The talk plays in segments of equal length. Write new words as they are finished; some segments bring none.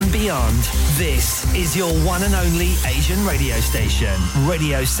beyond. This is your one and only Asian radio station,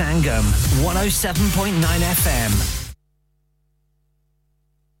 Radio Sangam, 107.9 FM.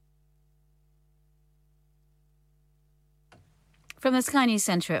 From the Sky News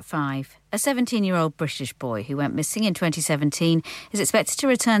Centre at 5, a 17-year-old British boy who went missing in 2017 is expected to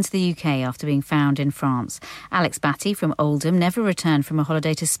return to the UK after being found in France. Alex Batty from Oldham never returned from a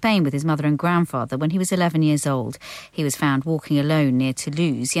holiday to Spain with his mother and grandfather when he was 11 years old. He was found walking alone near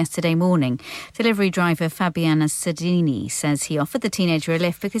Toulouse yesterday morning. Delivery driver Fabiana Sedini says he offered the teenager a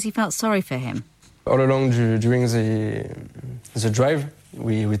lift because he felt sorry for him. All along during the drive,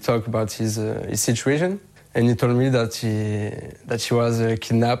 we talked about his situation. And he told me that he was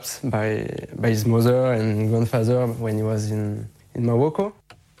kidnapped by his mother and grandfather when he was in Morocco.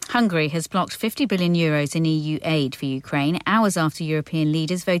 Hungary has blocked €50 billion in EU aid for Ukraine hours after European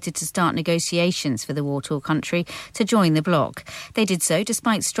leaders voted to start negotiations for the war-torn country to join the bloc. They did so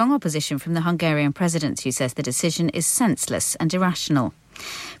despite strong opposition from the Hungarian president, who says the decision is senseless and irrational.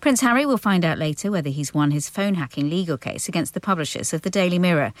 Prince Harry will find out later whether he's won his phone hacking legal case against the publishers of the Daily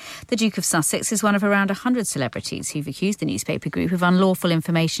Mirror. The Duke of Sussex is one of around 100 celebrities who've accused the newspaper group of unlawful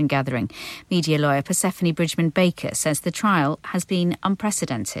information gathering. Media lawyer Persephone Bridgman-Baker says the trial has been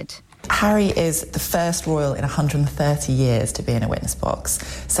unprecedented. Harry is the first royal in 130 years to be in a witness box,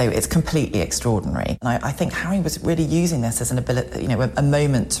 so it's completely extraordinary. And I think Harry was really using this as an ability, a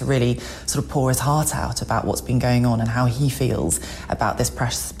moment to really sort of pour his heart out about what's been going on and how he feels about this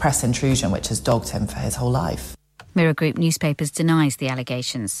press intrusion which has dogged him for his whole life. Mirror Group Newspapers denies the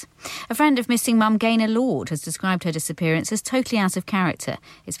allegations. A friend of missing mum Gaynor Lord has described her disappearance as totally out of character.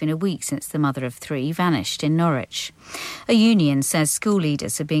 It's been a week since the mother of three vanished in Norwich. A union says school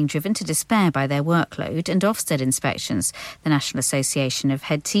leaders are being driven to despair by their workload and Ofsted inspections. The National Association of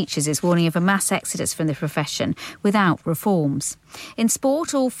Head Teachers is warning of a mass exodus from the profession without reforms. In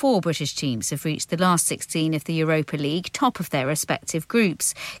sport, all four British teams have reached the last 16 of the Europa League, top of their respective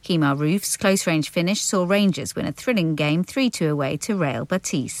groups. Kemar Roof's close-range finish saw Rangers win a thrilling game 3-2 away to Real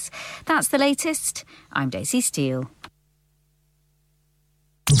Betis. That's the latest. I'm Daisy Steele.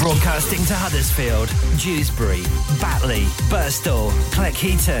 Broadcasting to Huddersfield, Dewsbury, Batley, Birstall,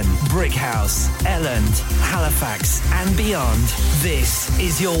 Cleckheaton, Brickhouse, Elland, Halifax and beyond. This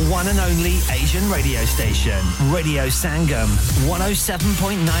is your one and only Asian radio station, Radio Sangam,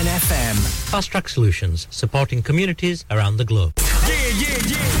 107.9 FM. Fast Track Solutions, supporting communities around the globe.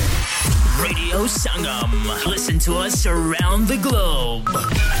 Radio Sangam. Listen to us around the globe.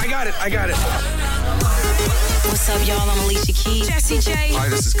 I got it. What's up, y'all? I'm Alicia Keys. Jessie J. Hi,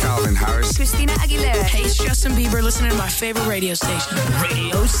 this is Calvin Harris. Christina Aguilera. Hey, it's Justin Bieber listening to my favorite radio station.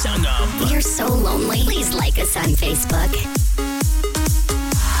 Radio Sangam. You're so lonely. Please like us on Facebook.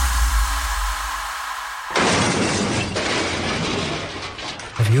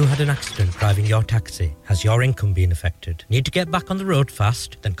 Have you had an accident driving your taxi? Has your income been affected? Need to get back on the road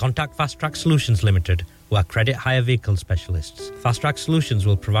fast? Then contact Fast Track Solutions Limited, who are credit hire vehicle specialists. Fast Track Solutions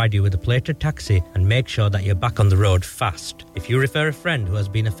will provide you with a plated taxi and make sure that you're back on the road fast. If you refer a friend who has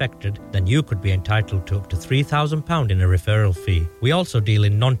been affected, then you could be entitled to up to £3,000 in a referral fee. We also deal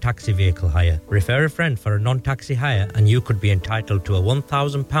in non-taxi vehicle hire. Refer a friend for a non-taxi hire and you could be entitled to a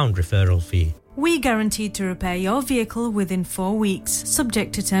 £1,000 referral fee. We guaranteed to repair your vehicle within 4 weeks,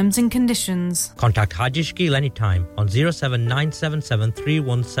 subject to terms and conditions. Contact Haji Shkil anytime on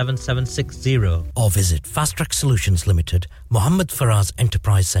 07977317760 or visit Fast Track Solutions Limited, Mohammed Faraz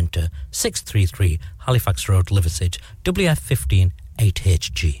Enterprise Centre, 633 Halifax Road, Liversedge, WF15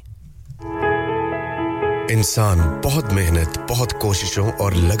 8HG. इंसान बहुत मेहनत, बहुत कोशिशों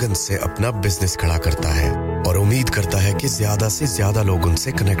और लगन से अपना business खड़ा करता है और उम्मीद करता है कि ज़्यादा से ज़्यादा लोग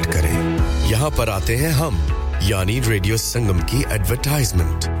उनसे कनेक्ट करें। यहाँ पर आते हैं हम, यानी रेडियो संगम की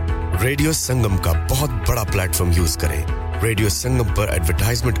एडवर्टाइजमेंट। रेडियो संगम का बहुत बड़ा प्लेटफॉर्म यूज करें। रेडियो संगम पर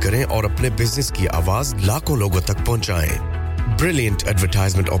एडवर्टाइजमेंट करें और अपने बिजनेस की आवाज लाखों लोगों तक पहुंचाएं। Brilliant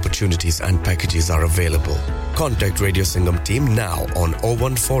advertisement opportunities and packages are available. Contact Radio Sangam team now on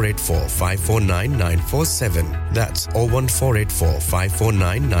 01484 549 947. That's 01484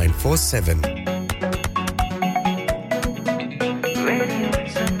 549 947.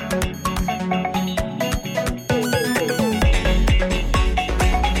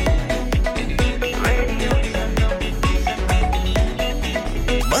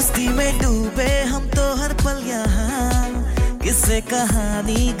 मस्ती में डूबे हम तो हर पल यहाँ किससे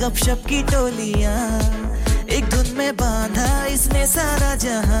कहानी गपशप की टोलियां एक धुन में बांधा इसने सारा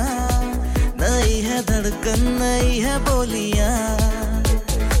जहां नई है धड़कन नई है बोलियां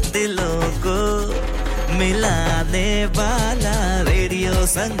दिलों को मिलाने वाला रेडियो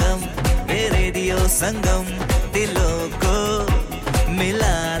संगम दिलों को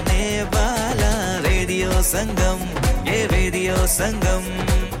मिलाने संगम ये रेडियो संगम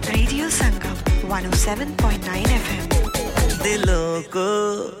 107.9 FM दिलों को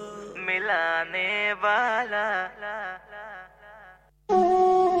मिलाने वाला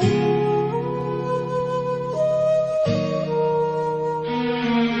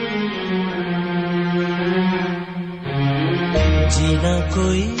जीना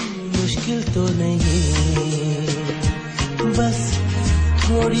कोई मुश्किल तो नहीं बस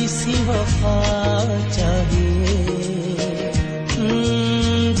थोड़ी सी वफा चाहिए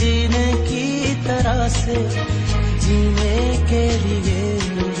जीने की तरह से जीने के लिए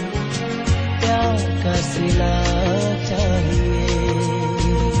प्यार का सिला चाहिए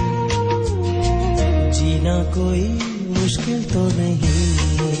जीना कोई मुश्किल तो नहीं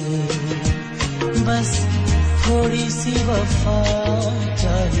बस थोड़ी सी वफा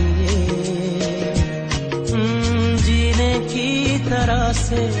चाहिए जीने की तरह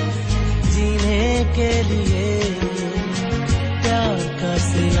से जीने के लिए प्यार का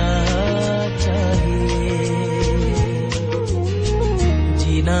सिला चाहिए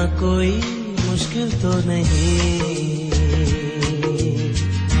जीना कोई मुश्किल तो नहीं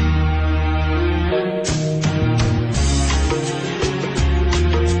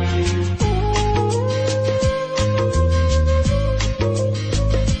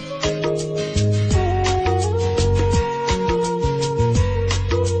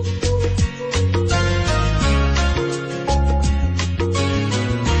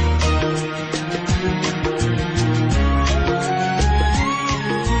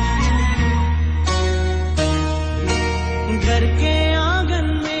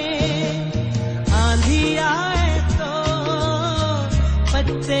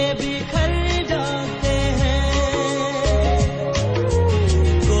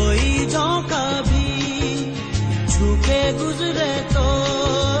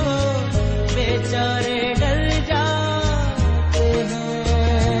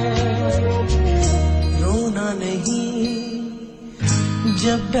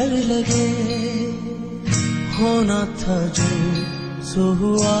जब डर लगे होना था जो सो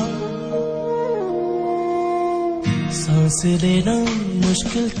हुआ सांस लेना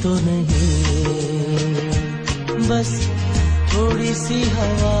मुश्किल तो नहीं बस थोड़ी सी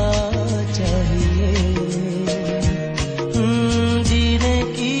हवा चाहिए जीने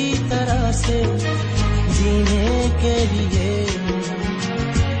की तरह से जीने के लिए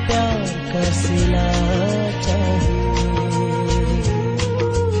प्यार का सिला चाहिए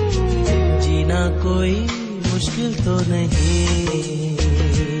जीना कोई मुश्किल तो नहीं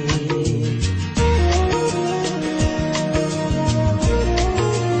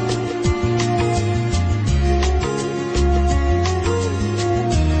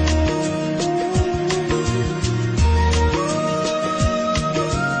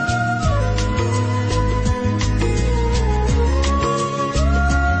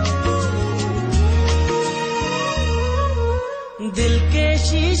दिल के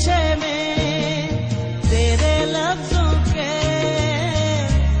शीशे में तेरे लफ्जों के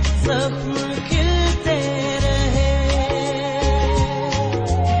सपन खिलते रहे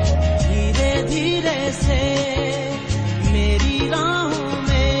धीरे धीरे से मेरी राहों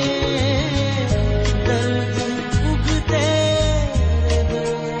में दर्द उगते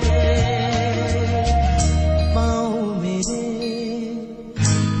रहे पाँव मेरे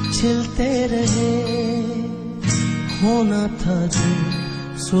छिलते रहे होना था जो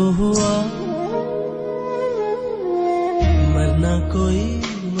सो हुआ मरना कोई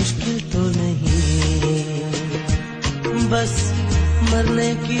मुश्किल तो नहीं बस मरने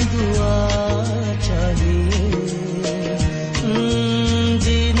की दुआ चाहिए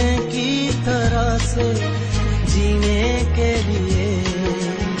जीने की तरह से जीने के लिए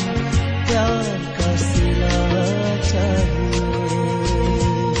प्यार का सिला चाहिए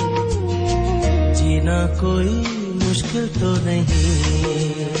जीना कोई मुश्किल तो नहीं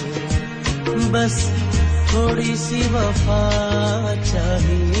बस थोड़ी सी वफा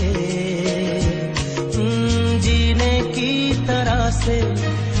चाहिए जीने की तरह से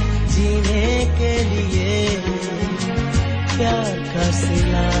जीने के लिए प्यार का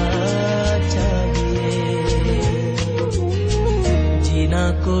सिला चाहिए जीना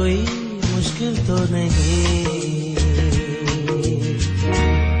कोई मुश्किल तो नहीं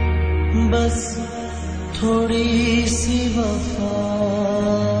बस थोड़ी सी वफा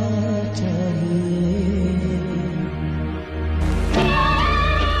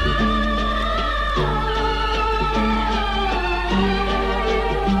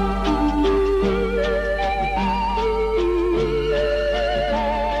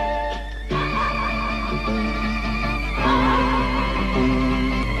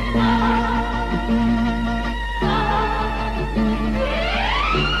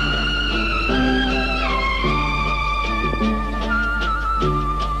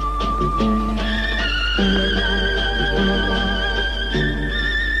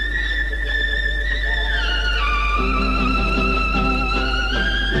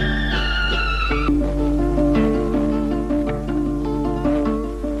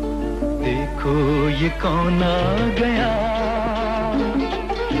कौन आ गया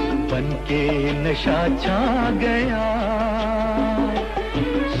बनके नशा छा गया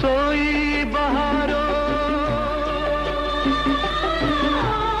सोई बहारों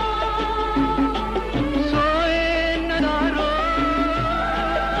सोए नजारों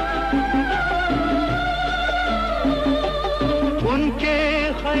उनके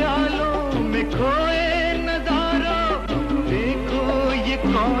ख्यालों में खोए नजारों देखो ये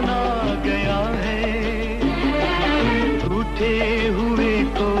कौन आ गया है टूटे हुए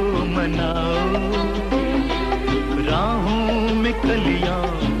को मनाओ राहों में कलियां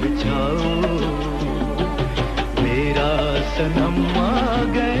बिछाओ मेरा सनम आ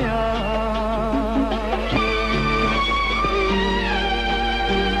गया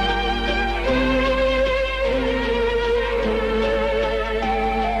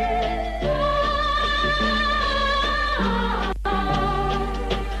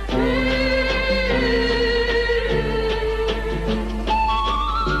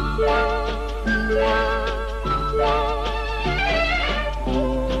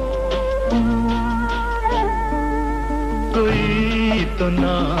तो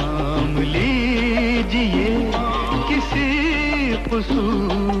नाम लीजिए किसी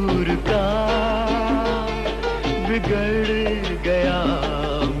कसूर का बिगड़ गया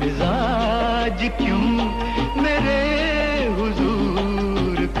मिजाज क्यों मेरे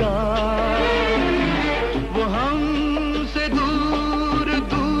हुजूर का वो हमसे दूर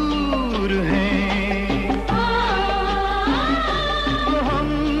दूर हैं वो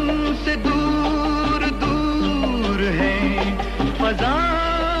हमसे दूर दूर हैं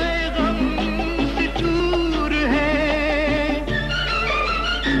फज़ाए गम से दूर है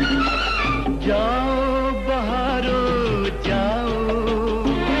जाओ बहारों जाओ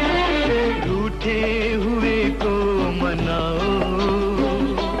रूठे हुए को मनाओ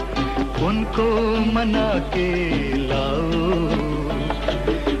उनको मना के लाओ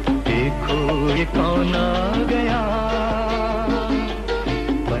देखो ये कौन आ गया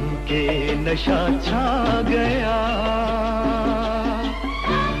बनके नशा छा गया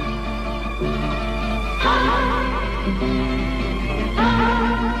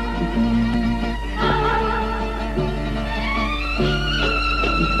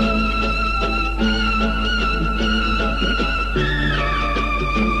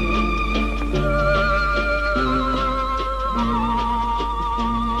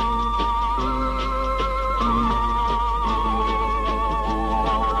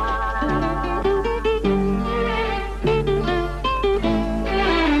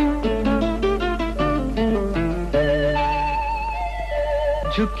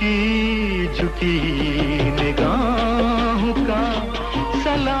झुकी झुकी निगाहों का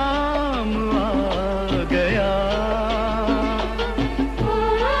सलाम आ गया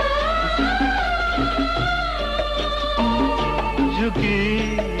झुकी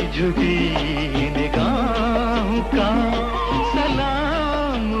झुकी निगाहों का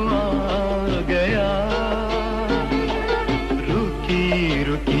सलाम आ गया रुकी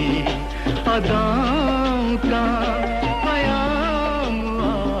रुकी अदाओं का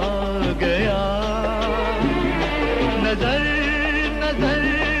नजर नजर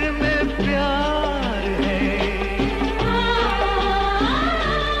में प्यार है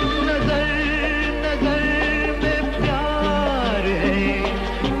नजर नजर में प्यार है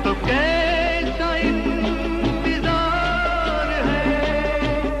तो कैसा इंतजार है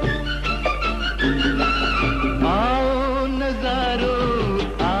आओ नजारों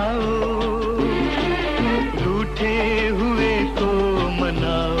आओ रूठे हुए को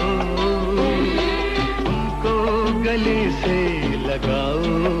मनाओ गले से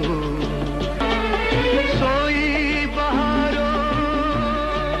लगाओ सोई बहारों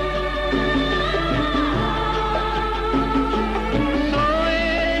सोए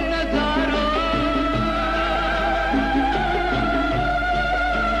नजारों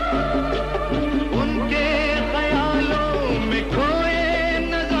उनके ख्यालों में खोए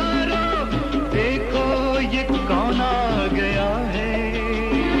नजारों देखो ये कौन आ गया है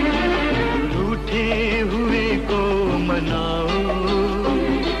रूठे हुए को मनाओ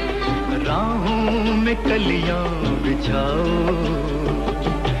राहों में कलियां बिछाओ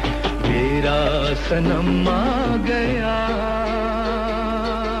मेरा सनम आ गया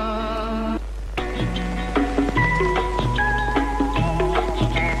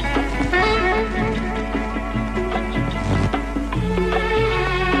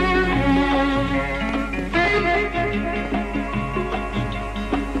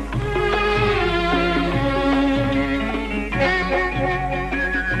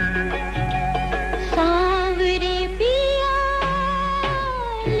सांवरे पिया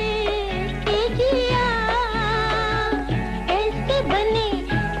लेके जिया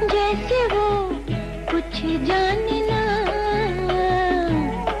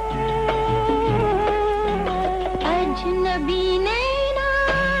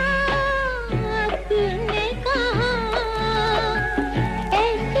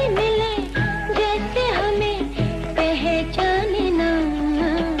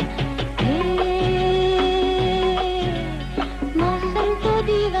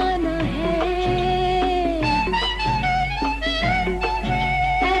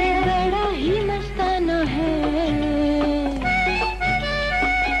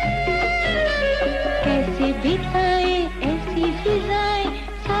बिताए ऐसी फिजाएं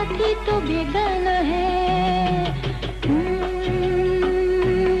साथी तो बेगाना है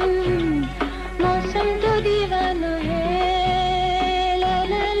मौसम तो दीवाना है ला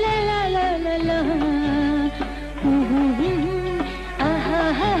ला ला ला ला ला ला आहा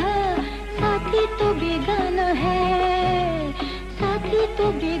हा हा साथी तो बेगाना है साथी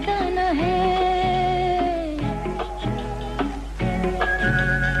तो बेगाना है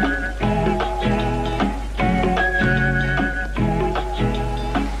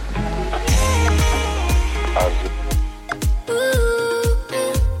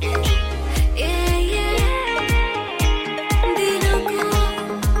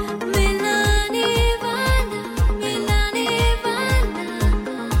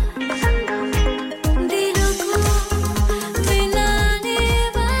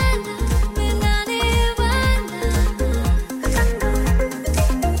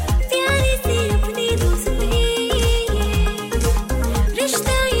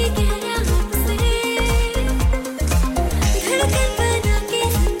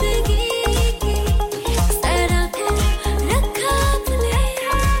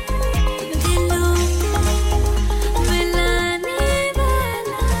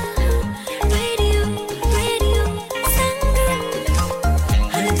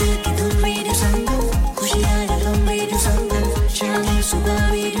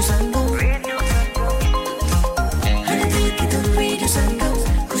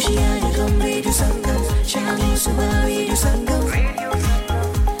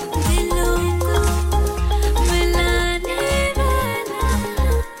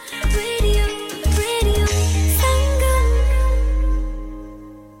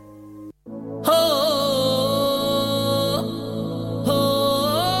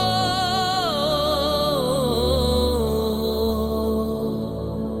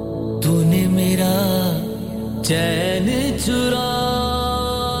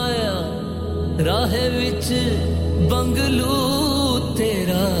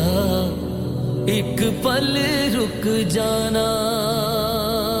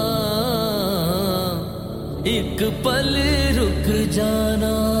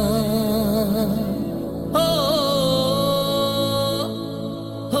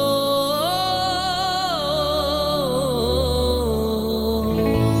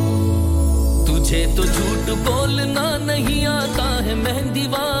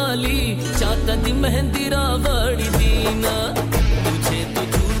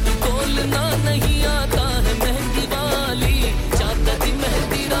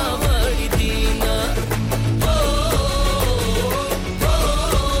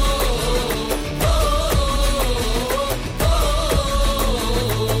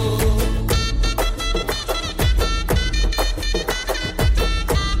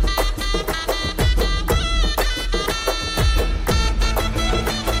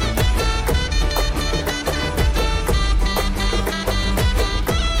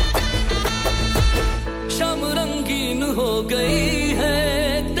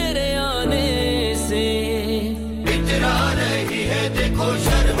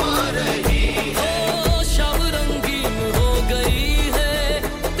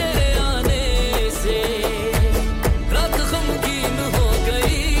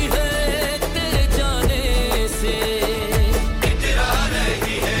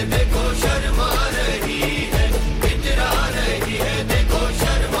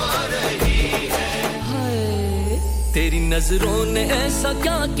नजरों ने ऐसा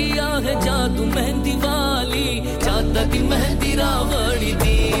क्या किया है जादू मेहंदी वाली चाहता थी मेहंदी रावड़ी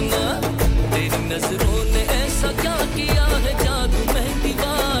दीना तेरी नजरों ने ऐसा क्या किया है जादू मेहंदी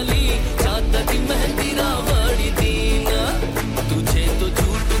वाली चाहता थी मेहंदी रावड़ी दीना तुझे तो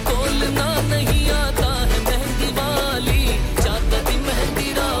झूठ बोलना नहीं आता है मेहंदी वाली चाहता थी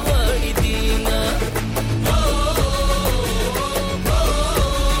मेहंदी रावड़ी दीना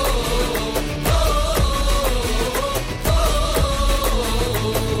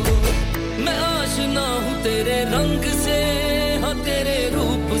रंग से हाँ तेरे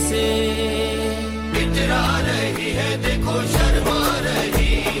रूप से इतरा रही है देखो शर्मा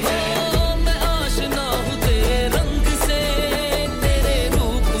रही है मैं आशना हूँ तेरे रंग से तेरे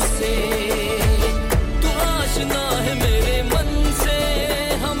रूप से तू आशना है मेरे मन से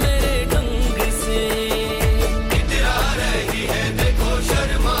हाँ मेरे ढंग से इतरा रही है देखो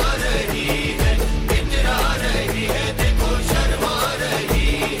शर्मा रही है इतरा रही है देखो शर्मा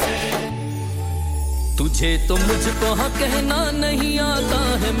रही है तुझे तो मुझको हाँ कहना नहीं आता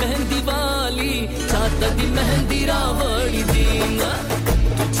है मेहंदी वाली चाहता थी मेहंदी रावड़ी दीना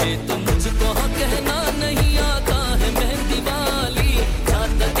तुझे तो मुझको हाँ कहना नहीं आता है मेहंदी वाली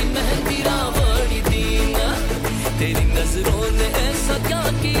चाहता थी मेहंदी रावड़ी दीना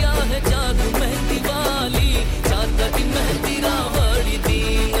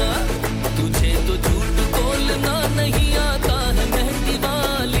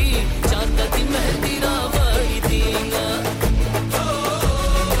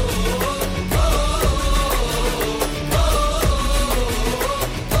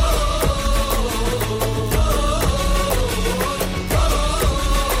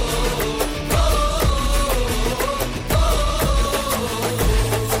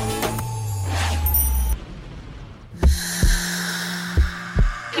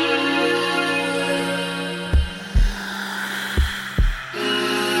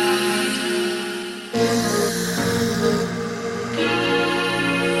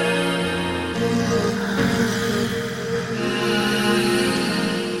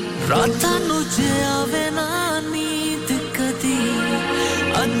रातां नु जे आवे ना नींद कदी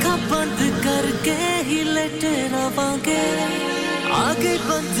अखां बंद करके ही लेटे रवांगे आगे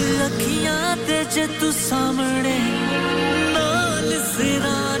बंद अखियां ते जे तू सामने नाल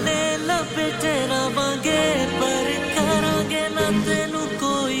सिराने लपेटे रवांगे पर करांगे ना तेनू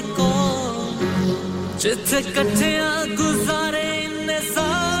कोई को जिथे कट्ठियां गुजारे इन्ने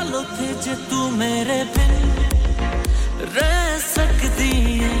साल उथे जे तू मेरे बिन रह सकदी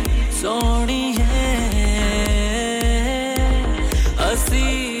है सोहणीए असी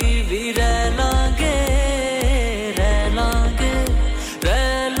भी रह लांगे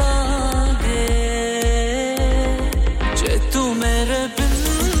जे तू मेरे बिन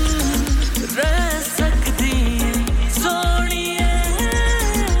रह सकदी है सोहणीए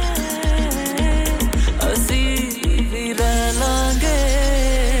असी भी रह लांगे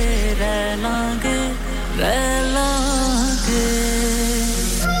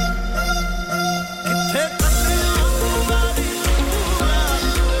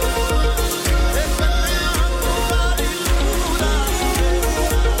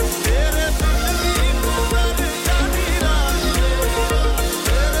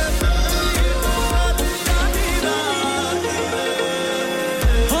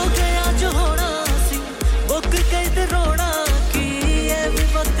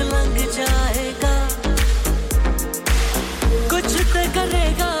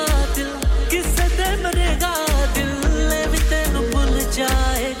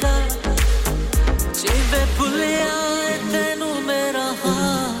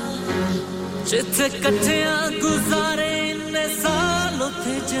जिथे कट्ठियां गुजारे इन्ने साल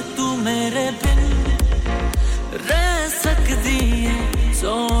उथे जे तू मेरे बिन रह सकदी है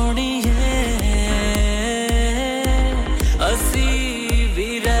सोहणीए असी भी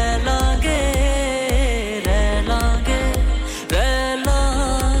रह लांगे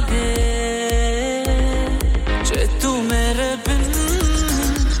जे तू मेरे बिन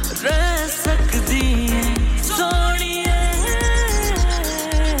रह सकदी है सोहणीए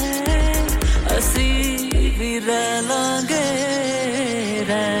असी भी रह लांगे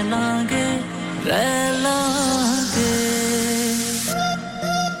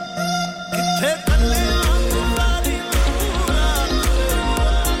किथे कल्ले तुम्हारी पूरा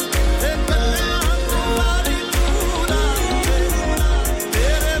किथे कल्ले तुम्हारी पूरा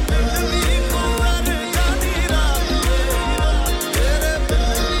तेरे बिन भी कुंवर यानी रात तेरे बिन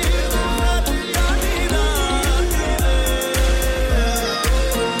भी कुंवर यानी रात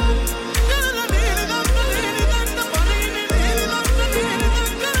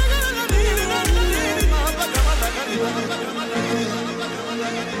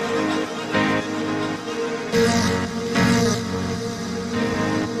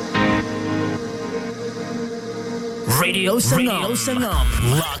Radio Sangam.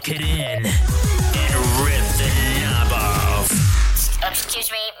 Lock it in and rip the knob off. Excuse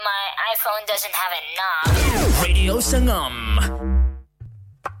me, my iPhone doesn't have a knob. Radio Sangam.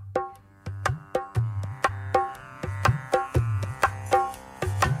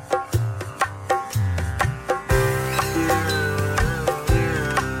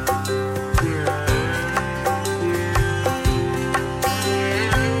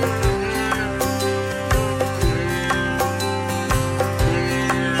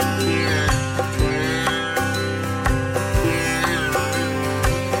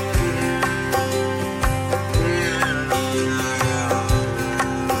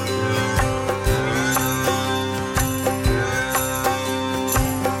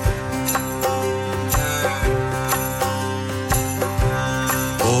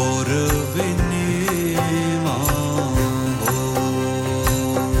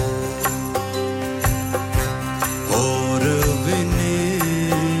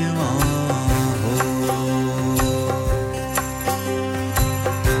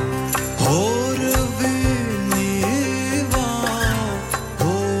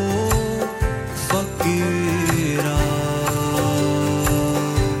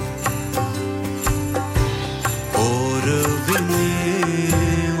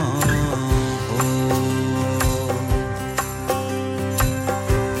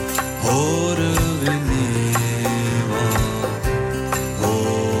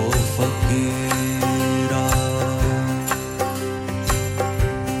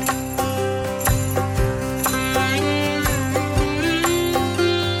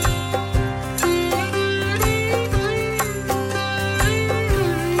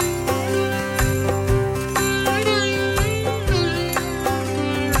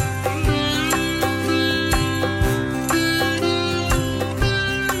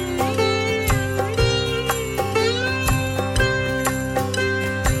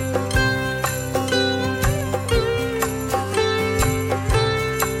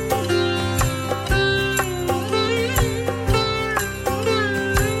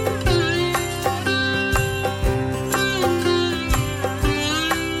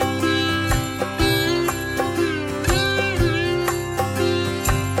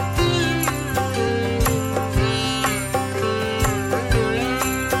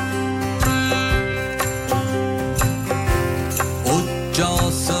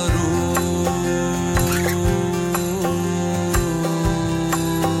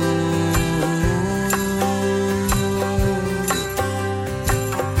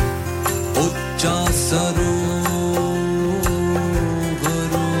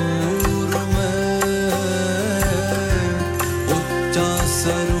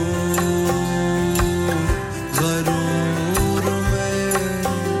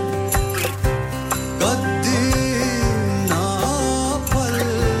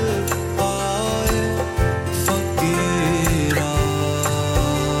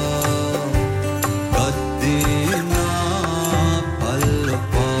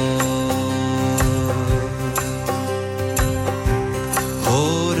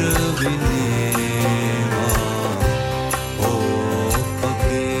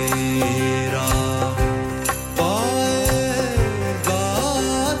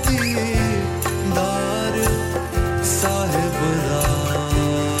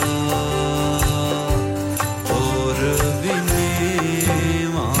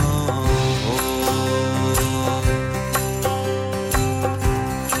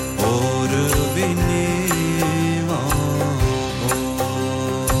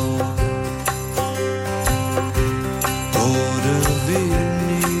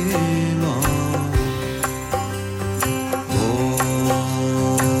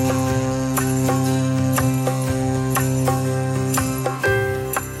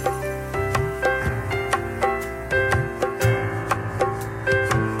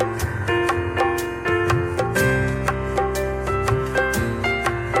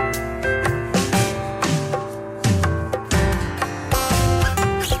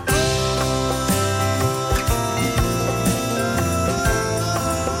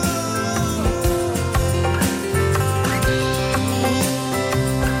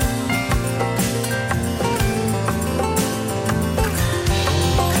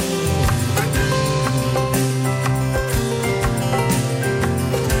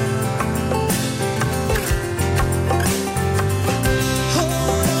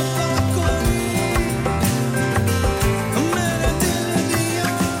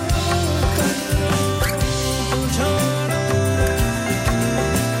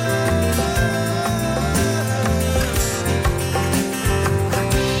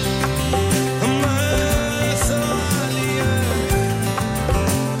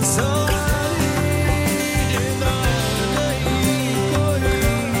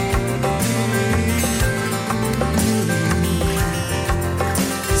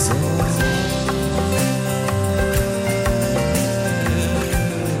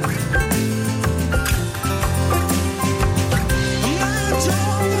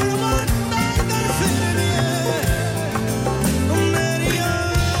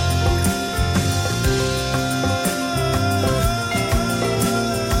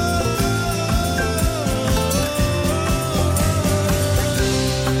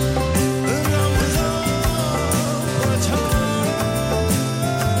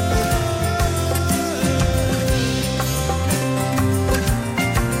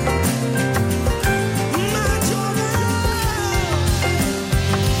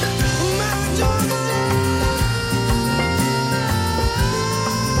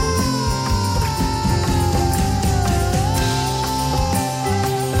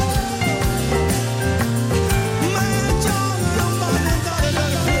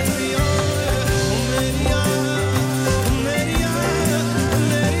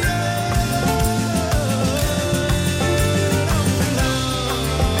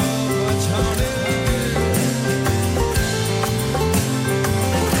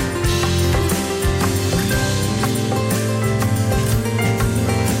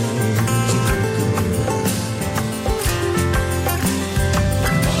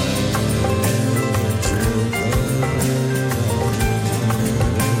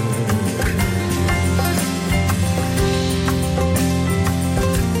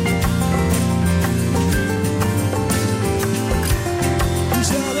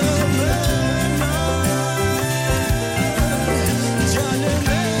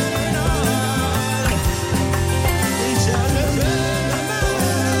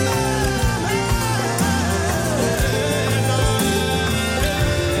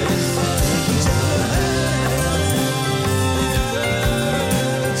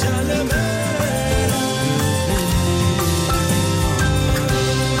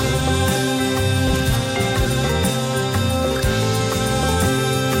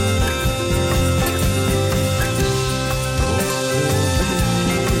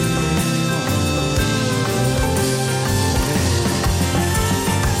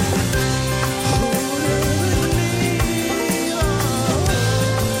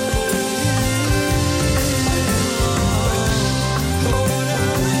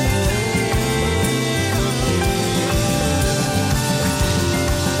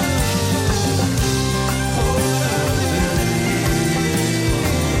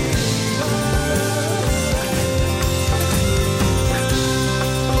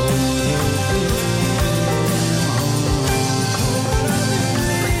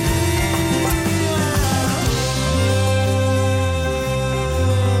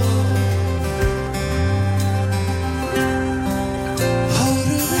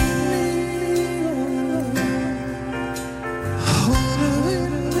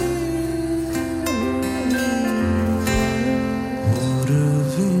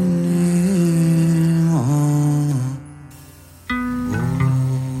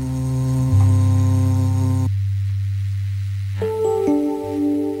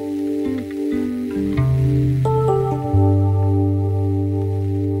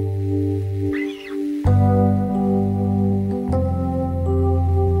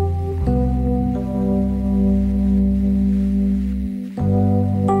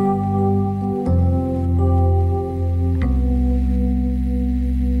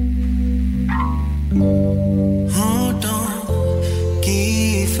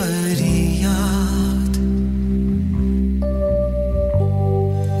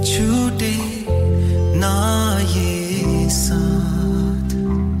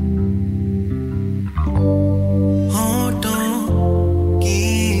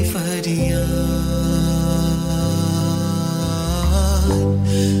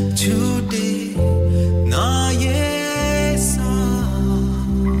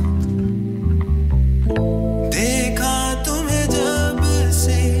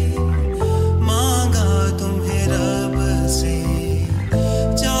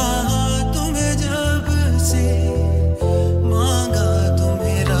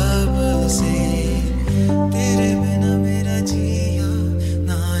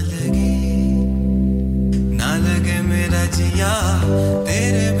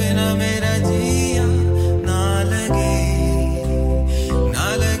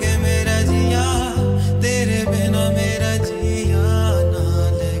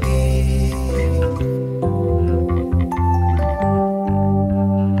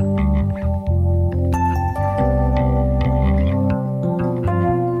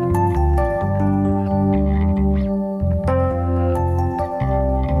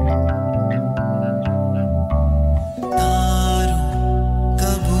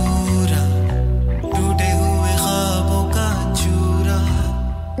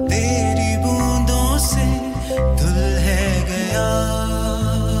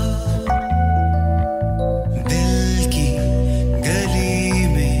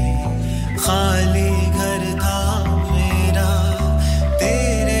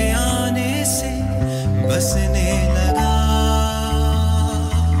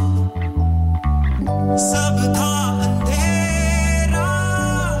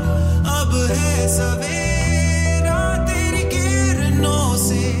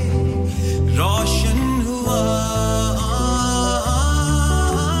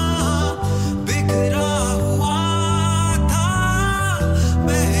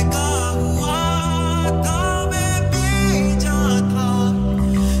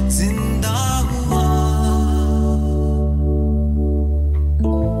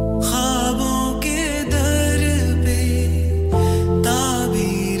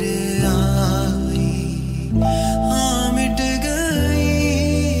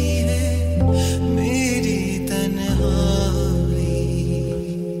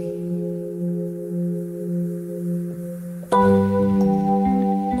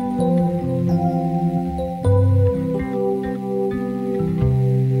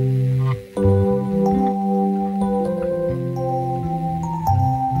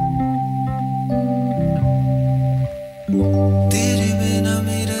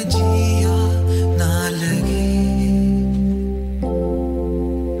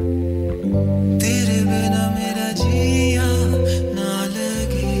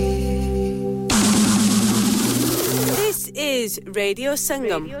 is Radio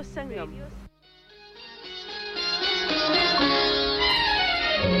Sangam.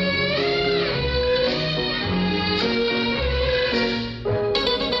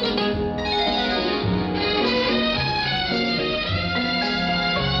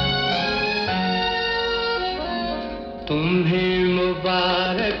 तुम्हें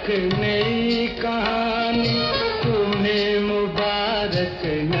मुबारक नई कहानी तुम्हें मुबारक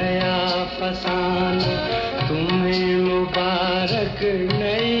नया फसाना तुम्हें मुबारक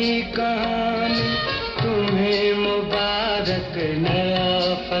नई कहानी तुम्हें मुबारक नया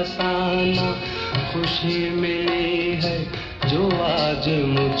फसाना खुशी मिली है जो आज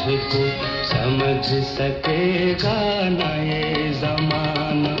मुझको समझ सकेगा ना ये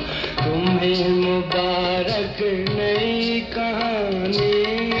ज़माना तुम्हें मुबारक नई कहानी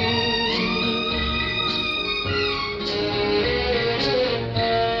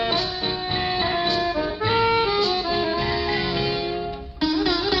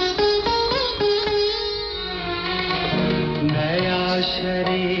नया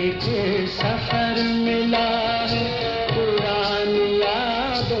शरीक सफर मिला है पुरानी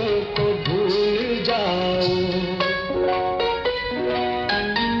यादों को भूल जाओ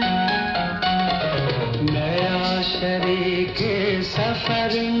शरीक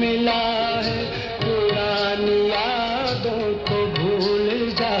सफर मिला है पुरानी यादों को भूल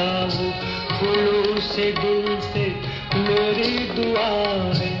जाओ खुलूस दिल से मेरी दुआ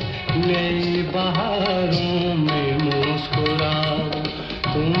है नई बहारों में मुस्कुराओ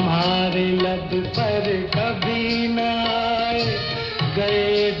तुम्हारे लब पर कभी न आए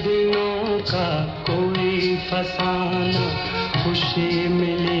गए दिनों का कोई फसाना खुशी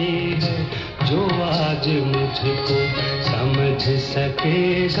मिली है जो आज मुझको समझ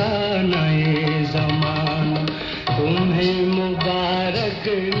सकेगा ना ये ज़माना तुम्हें मुबारक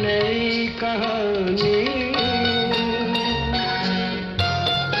नई कहानी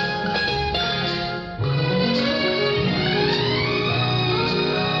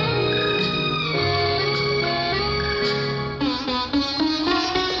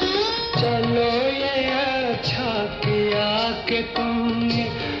चलो ये अच्छा किया कि तुमने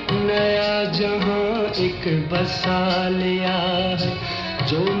नया जहां एक बसा लिया है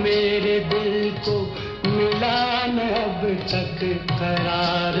जो मेरे दिल को मिला न अब तक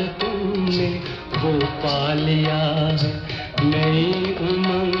करार तुमने वो पा लिया है नई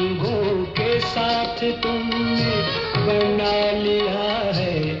उमंगों के साथ तुमने बना लिया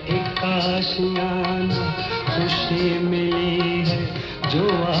है एक आशियाना खुशी मिली है जो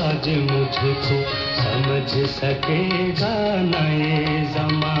आज मुझको समझ सकेगा ना ये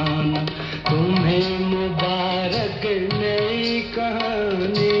ज़माना तुम्हें मुबारक नई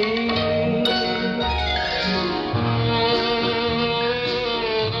कहानी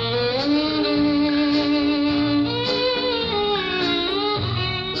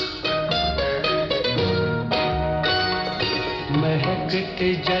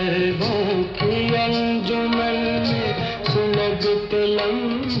महकते जलवों की अंजुमन में सुलगते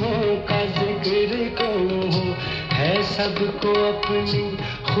लम्हों का जिक्र करो है सबको अपनी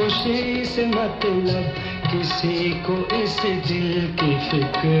खुशी से मतलब किसी को इस दिल की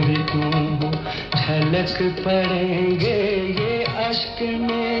फिक्र क्यों हो झलक पड़ेंगे ये अश्क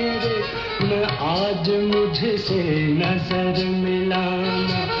मेरे न आज मुझसे नजर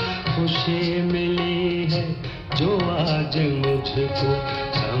मिलाना खुशी मिली है जो आज मुझको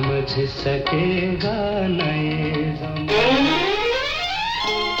समझ सकेगा ना ये ज़माना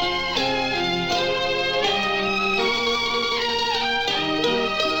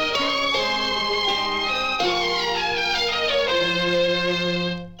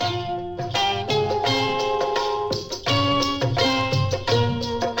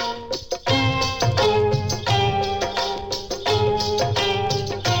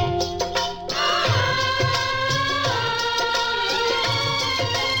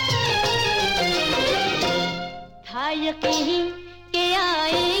के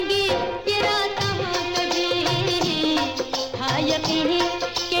आएगी ये रात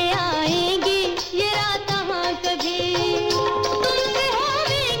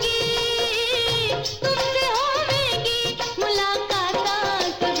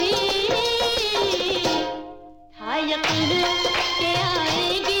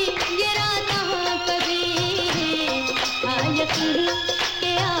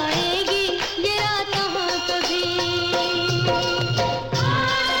कभी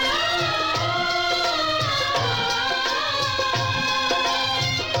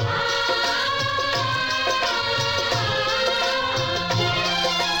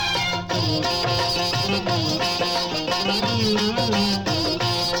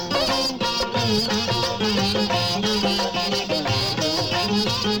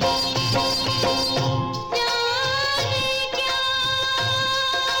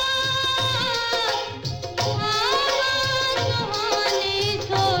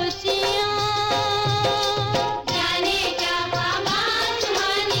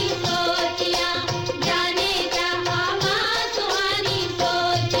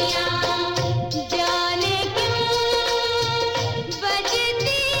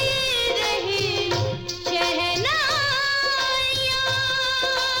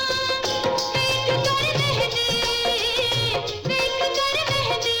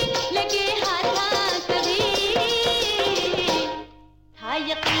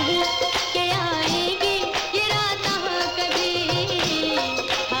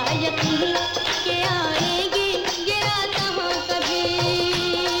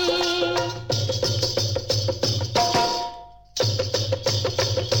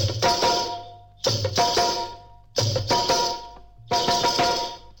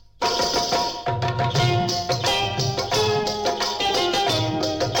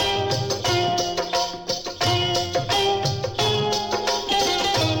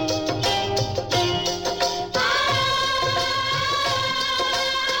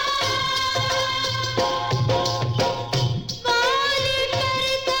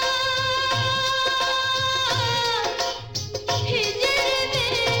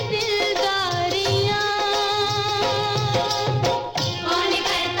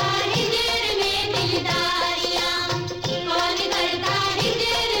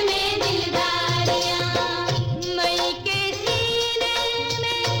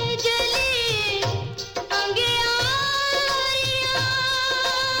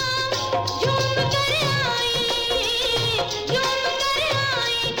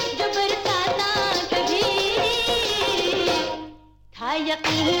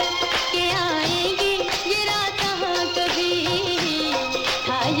यकीन के आएगी ये रात कहाँ कभी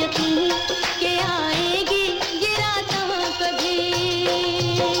था यकीन के आएगी ये रात कहाँ कभी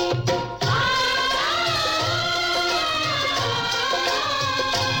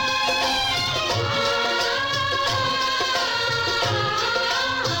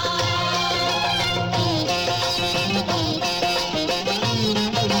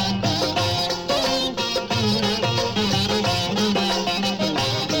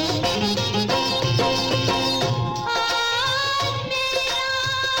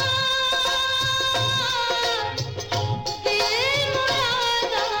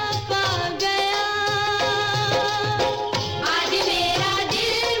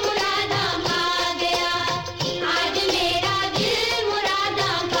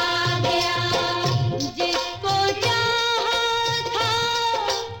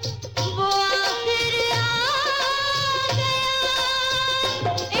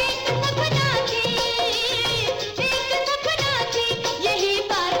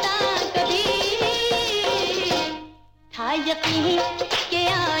यकीन के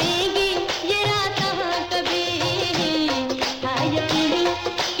आएगी ये रात कहाँ कभी था यकीन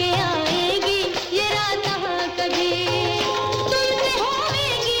के आएगी ये रात कहाँ कभी तुमसे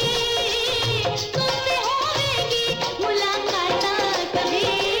होवेगी मुलाकात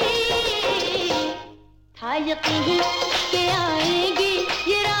कभी था यकीन के आएगी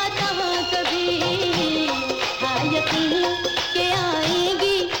ये रात कहाँ कभी था यकीन के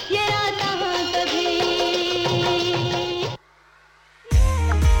आएगी ये रात कहाँ कभी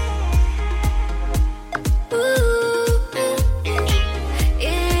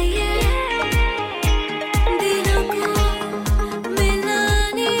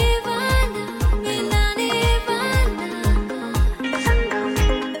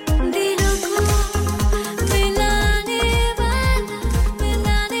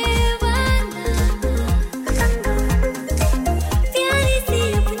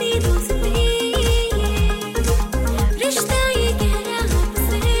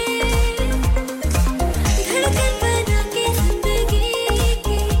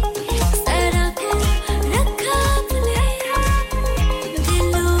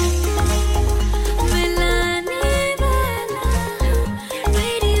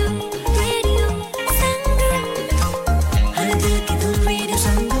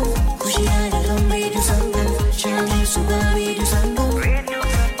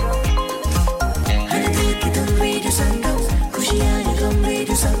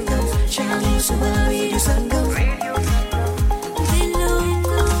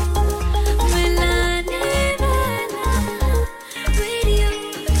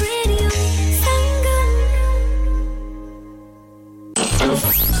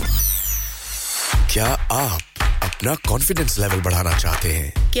अपना कॉन्फिडेंस लेवल बढ़ाना चाहते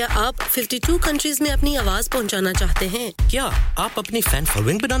हैं क्या आप 52 कंट्रीज में अपनी आवाज पहुंचाना चाहते हैं क्या आप अपनी फैन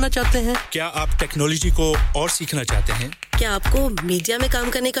फॉलोइंग बनाना चाहते हैं क्या आप टेक्नोलॉजी को और सीखना चाहते हैं क्या आपको मीडिया में काम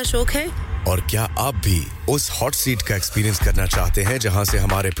करने का शौक है और क्या आप भी उस हॉट सीट का एक्सपीरियंस करना चाहते हैं जहां से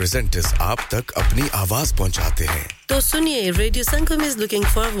हमारे प्रेजेंटर्स आप तक अपनी आवाज पहुंचाते हैं तो सुनिए radio Sangam is looking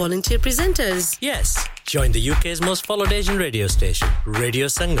for volunteer presenters yes join the UK's most followed Asian radio station Radio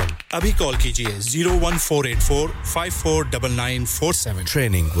Sangam abhi call kijiye 01484549947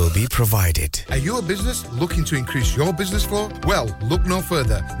 training will be provided are you a business looking to increase your business flow well look no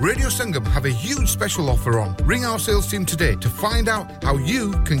further Radio Sangam have a huge special offer on ring our sales team today to find out how you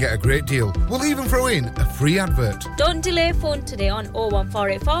can get a great deal we'll even throw in a free advert don't delay phone today on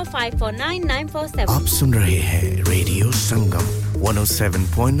 01484549947 aap sun rahe hain Radio Sangam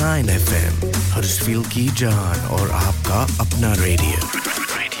 107.9 FM हर्षफील की जान और आपका अपना radio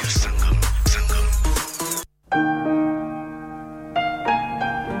radio संगम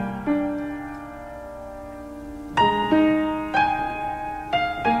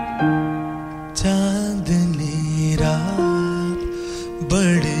चांदनी रात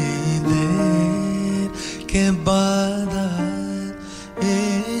बड़ी देर के बाद ये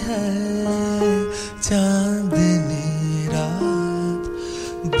है चांदनी रात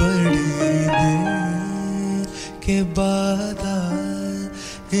बड़ी देर के बाद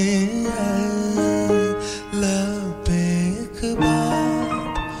ये है लबे के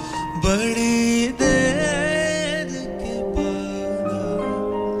बाद बड़ी देर के बाद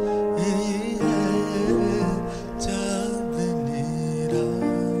ये है चांदनी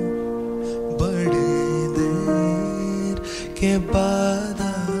रात बड़ी देर के बाद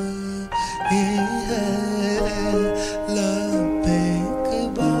ये है लबे के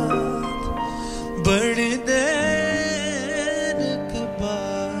बाद बड़ी देर के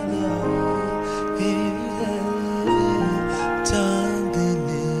बाद ये है चांद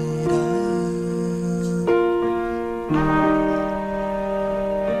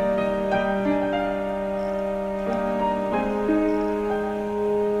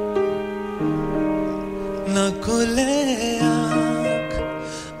न खुले आँख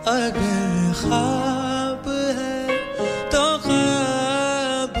अगर ख्वाब है तो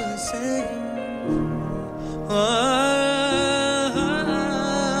ख्वाब से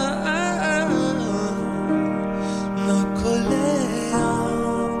न खुले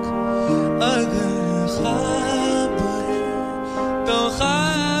आँख अगर ख्वाब है तो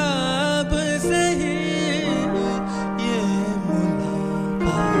ख्वाब से ही ये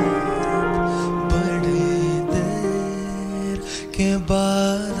मुलाकात बड़ी देर के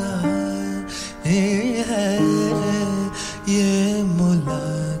बाद है ये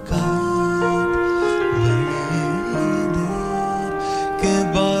मुलाकात बड़ी देर के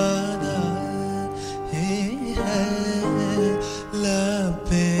बाद है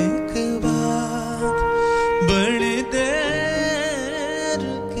लबे के बाद बड़ी देर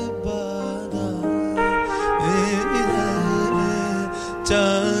के बाद है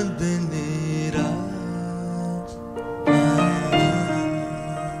चांदनी रात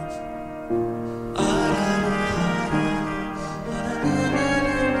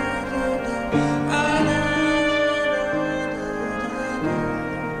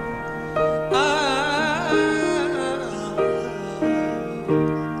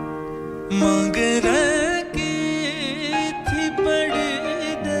मांग रखी थी बड़ी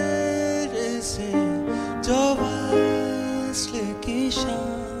देर से जो वास्ले की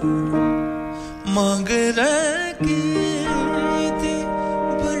शान मांग रखी थी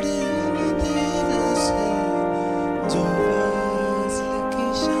बड़ी देर से जो वास्ले की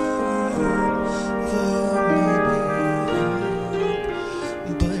शान वो मेरी रात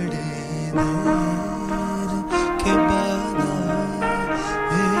बड़ी देर के बाद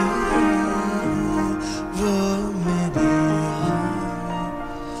वो मेरी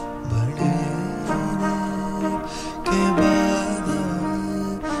बड़े के बाद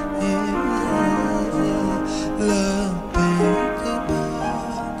लबे के बाद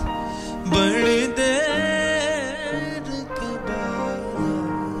बड़ी देर के बाद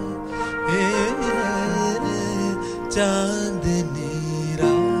चांदनी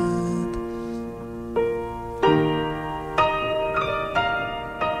रात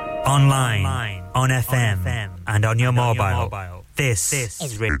Online, on FM, and on your mobile. This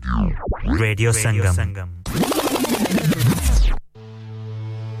is Radio Sangam.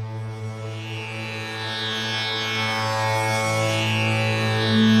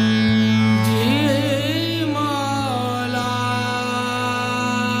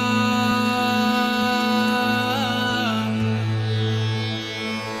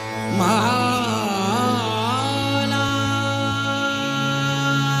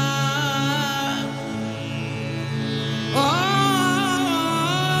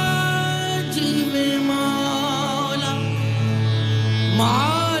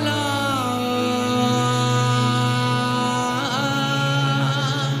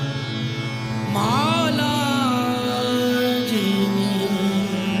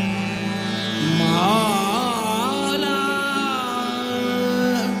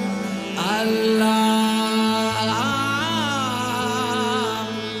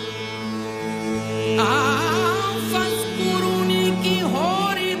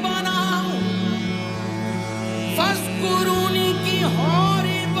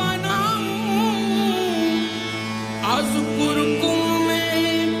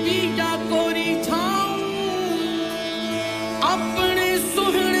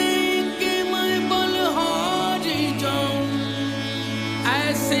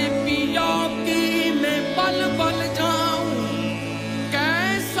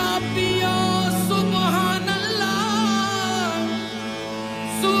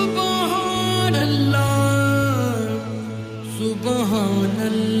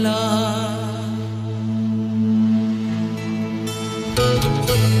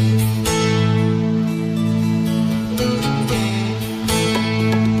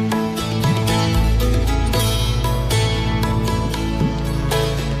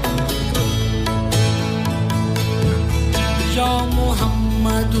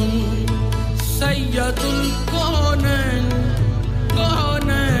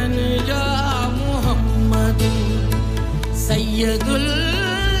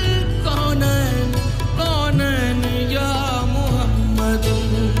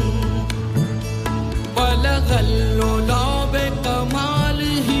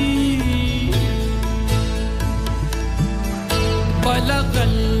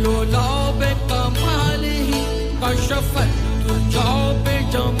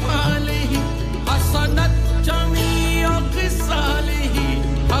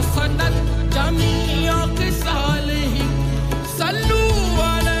 Jamiat सालिही Sallu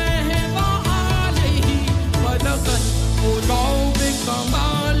अलैहि व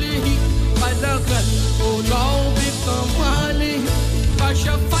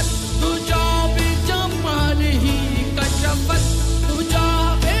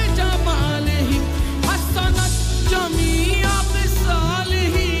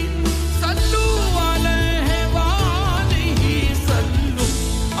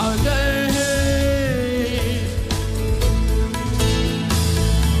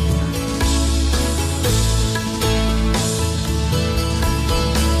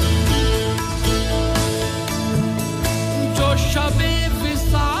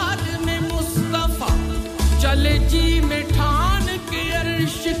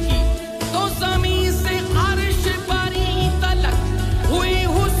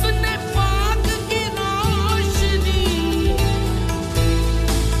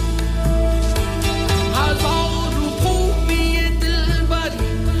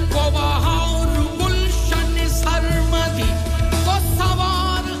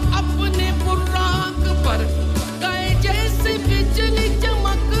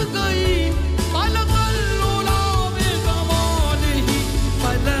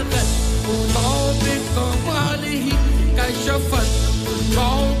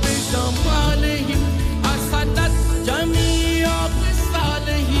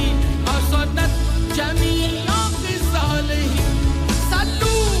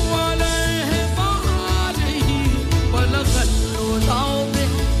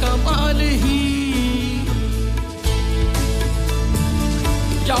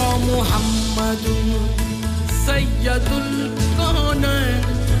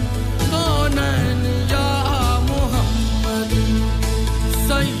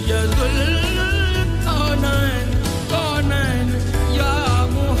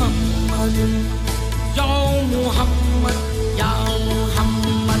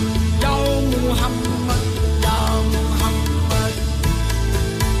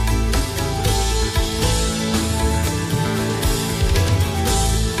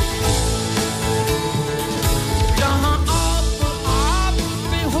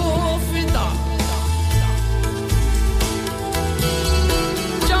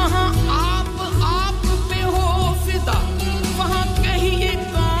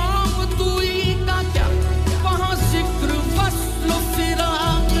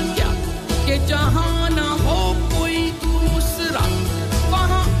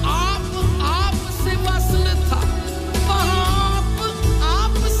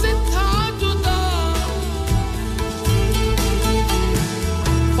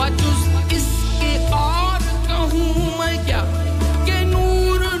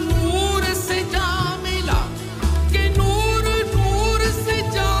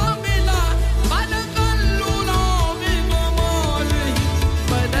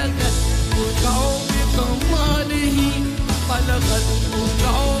بلغت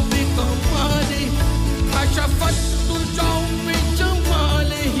الجو بكماله كشفت الجو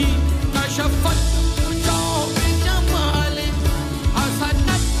بجماله كشفت الجو بجماله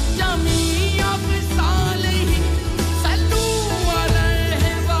حسنت جميع خصاله صلوا عليه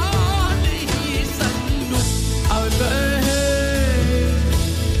وآله صلوا عليه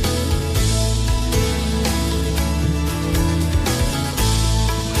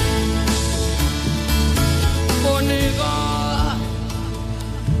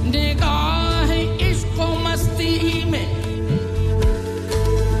निगाह इश्क मस्ती में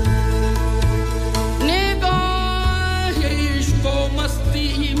निगाह इश्क मस्ती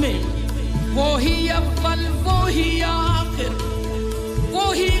में वो ही अव्वल वो ही आखिर वो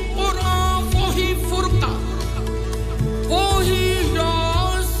ही कुरान वो ही फुरका वो ही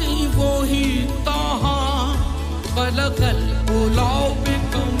यासी वो ही ताहा बलगल बुलाओ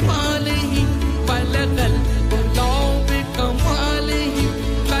बिकमालिही बलगल बुलाओ बिकमालिही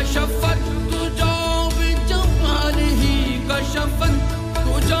कशफत तुझा बिजमालिही कशफत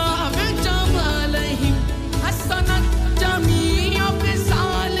तुझा बिजमालिही हसनत जमीअ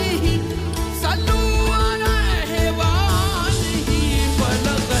बिसालिही सल्लू अलैहि वालिही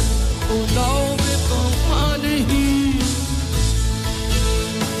बलगत बुलाओ बिकमालिही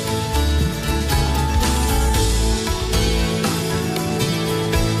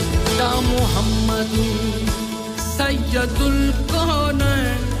या मुहम्मद सय्यदुल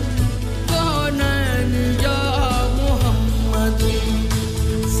कौनैन कौनैन या मुहम्मद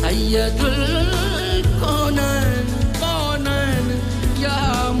सय्यदुल कौनैन कौनैन या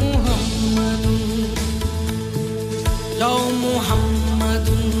मुहम्मद या मुहम्मद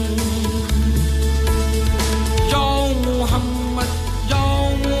या मुहम्मद या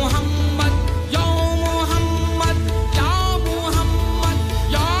मुहम्मद या मुहम्मद या मुहम्मद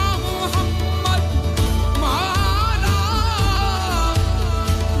या मुहम्मद माला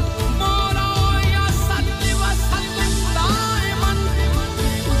माला या सल्ली व सल्लिम दाइमन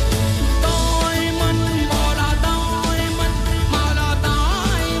दाइमन माला दाइमन माला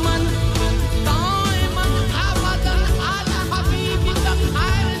दाइमन दाइमन अबदन अला हबीबिका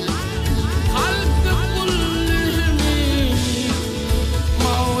खैर खल्क कुल्लिहिम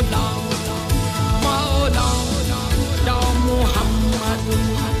मौला मौला या मुहम्मद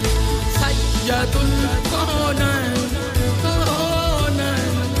सय्यदुल कौनैन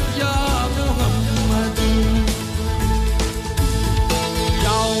कौनैन या मुहम्मद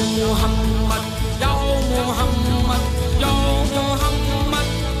या मुहम्मद या मुहम्मद या मुहम्मद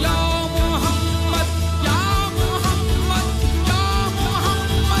या मुहम्मद या मुहम्मद या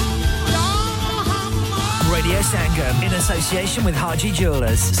मुहम्मद या Muhammad Radio Sangam in association with Haji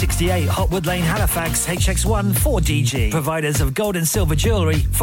Jewellers, 68 Hotwood Lane, Halifax, HX1 4DG. Providers of gold and silver jewellery.